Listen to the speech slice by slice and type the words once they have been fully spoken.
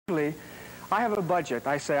I have a budget.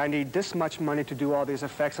 I say I need this much money to do all these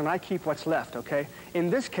effects, and I keep what's left, okay? In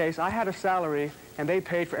this case, I had a salary, and they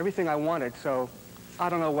paid for everything I wanted, so I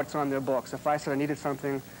don't know what's on their books. If I said I needed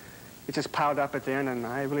something, it just piled up at the end, and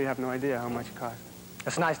I really have no idea how much it cost.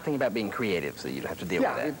 That's a nice thing about being creative, so you don't have to deal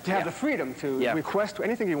with that. Yeah, to have the freedom to request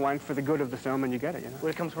anything you want for the good of the film, and you get it, you know? Well,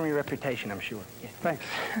 it comes from your reputation, I'm sure. Yeah. Thanks.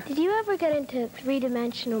 Did you ever get into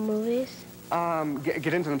three-dimensional movies?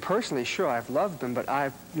 Get into them personally, sure, I've loved them, but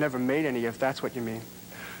I've never made any, if that's what you mean.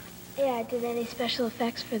 Yeah, did any special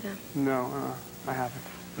effects for them? No, I haven't.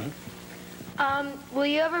 Mm-hmm. Will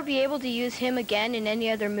you ever be able to use him again in any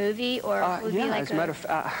other movie, or will it be like as a matter of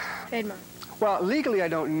trademark? Well, legally, I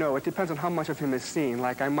don't know. It depends on how much of him is seen.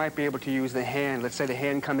 Like, I might be able to use the hand, let's say the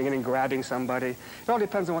hand coming in and grabbing somebody. It all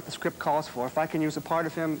depends on what the script calls for. If I can use a part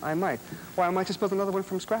of him, I might. Or I might just build another one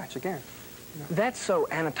from scratch again. That's so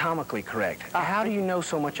anatomically correct. How do you know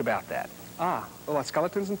so much about that? About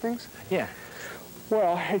skeletons and things? Yeah.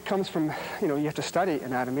 Well, it comes from, you know, you have to study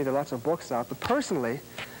anatomy. There are lots of books out. But personally,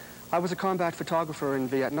 I was a combat photographer in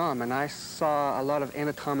Vietnam, and I saw a lot of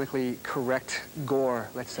anatomically correct gore,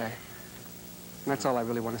 let's say. And that's all I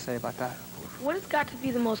really want to say about that. What has got to be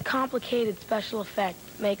the most complicated special effect,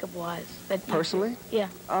 makeup-wise? Personally? Yeah.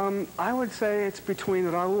 I would say it's between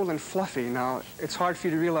Raoul and Fluffy. Now, it's hard for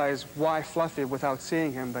you to realize why Fluffy without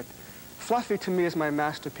seeing him, but Fluffy to me is my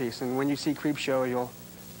masterpiece, and when you see Creepshow, you'll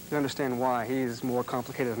understand why. He's more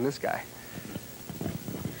complicated than this guy.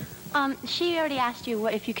 She already asked you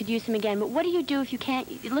if you could use him again, but what do you do if you can't?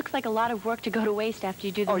 It looks like a lot of work to go to waste after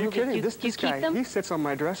you do the movie. Oh, you're kidding. Do This you guy, keep them? he sits on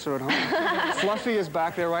my dresser at home. Fluffy is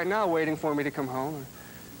back there right now waiting for me to come home.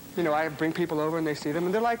 You know, I bring people over and they see them,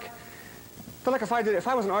 and they're like if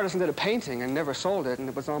I was an artist and did a painting and never sold it and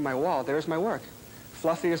it was on my wall, there's my work.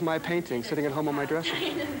 Fluffy is my painting sitting at home on my dresser.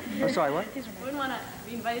 I'm sorry, what? We wouldn't want to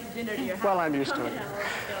be invited to dinner to your house. Well, I'm used to it.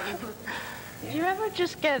 Do you ever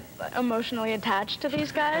just get emotionally attached to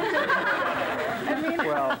these guys? I mean,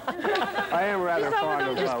 well, I am rather fond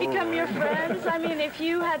of just become your friends? I mean, if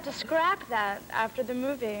you had to scrap that after the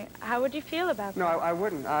movie, how would you feel about that? No, I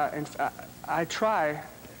wouldn't. I try.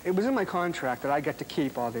 It was in my contract that I get to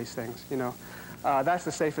keep all these things, you know. That's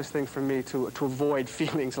the safest thing for me, to avoid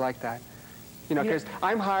feelings like that. You know, because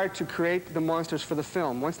I'm hired to create the monsters for the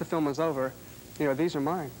film. Once the film is over, you know, these are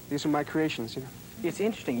mine. These are my creations, you know. It's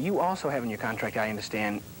interesting. You also have in your contract, I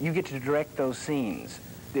understand, you get to direct those scenes.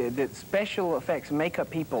 The special effects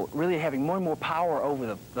makeup people really having more and more power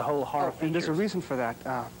over the whole horror features. And there's a reason for that.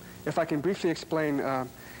 If I can briefly explain,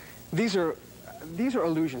 these are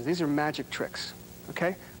illusions. These are magic tricks.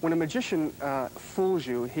 Okay? When a magician fools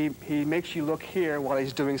you, he makes you look here while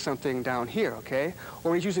he's doing something down here, okay?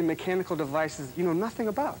 Or he's using mechanical devices you know nothing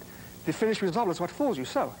about. The finished result is what fools you.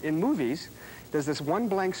 So, in movies, there's this one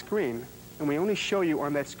blank screen, and we only show you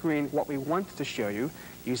on that screen what we want to show you,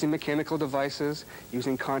 using mechanical devices,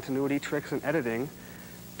 using continuity tricks and editing,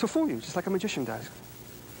 to fool you, just like a magician does.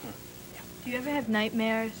 Do you ever have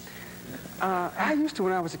nightmares? I used to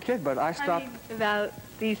when I was a kid, but I stopped. I mean, about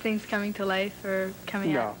these things coming to life or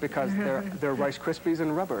coming out? No, because they're Rice Krispies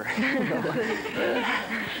and rubber.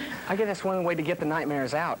 I guess that's one way to get the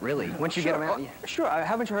nightmares out, really. Once you get them out. Sure.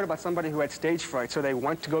 Haven't you heard about somebody who had stage fright, so they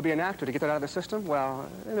want to go be an actor to get that out of their system? Well,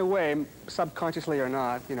 in a way, subconsciously or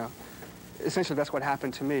not, you know, essentially that's what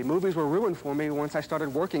happened to me. Movies were ruined for me once I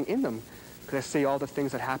started working in them, because I see all the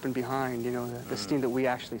things that happen behind, you know, the scene that we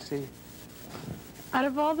actually see. Out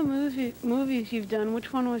of all the movies you've done,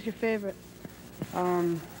 which one was your favorite?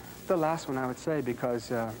 The last one, I would say,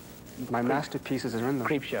 because my masterpieces are in them.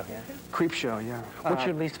 Creepshow, yeah. Creepshow, yeah. What's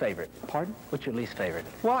your least favorite? Pardon? What's your least favorite?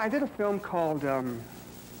 Well, I did a film called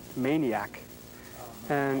Maniac.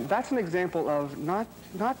 And that's an example of not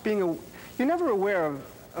being you're never aware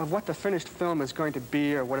of what the finished film is going to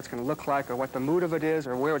be, or what it's going to look like, or what the mood of it is,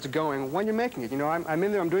 or where it's going when you're making it. You know, I'm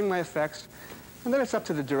in there, I'm doing my effects, and then it's up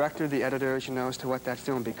to the director, the editors, you know, as to what that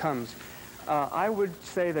film becomes. I would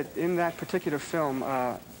say that in that particular film,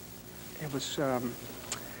 it was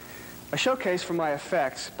a showcase for my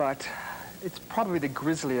effects, but it's probably the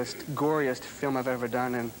grisliest, goriest film I've ever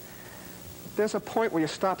done. And there's a point where you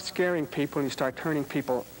stop scaring people and you start turning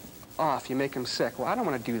people off. You make them sick. Well, I don't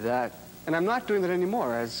want to do that. And I'm not doing that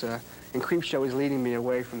anymore, as and Creepshow is leading me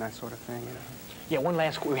away from that sort of thing. You know? Yeah, one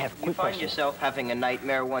last, we have a quick You find question. yourself having a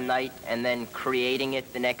nightmare one night and then creating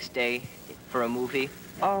it the next day for a movie?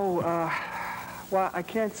 Oh, well, I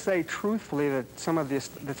can't say truthfully that some of the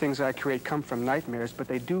things I create come from nightmares, but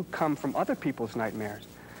they do come from other people's nightmares.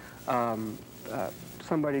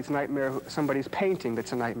 Somebody's nightmare, somebody's painting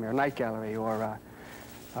that's a nightmare, night gallery, or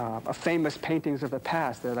famous paintings of the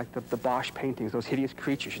past. They're like the Bosch paintings, those hideous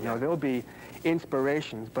creatures, you know. They'll be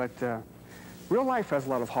inspirations, but real life has a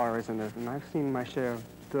lot of horrors in it, and I've seen my share of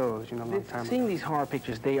those, you know, a long time ago. Seeing these horror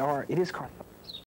pictures, it is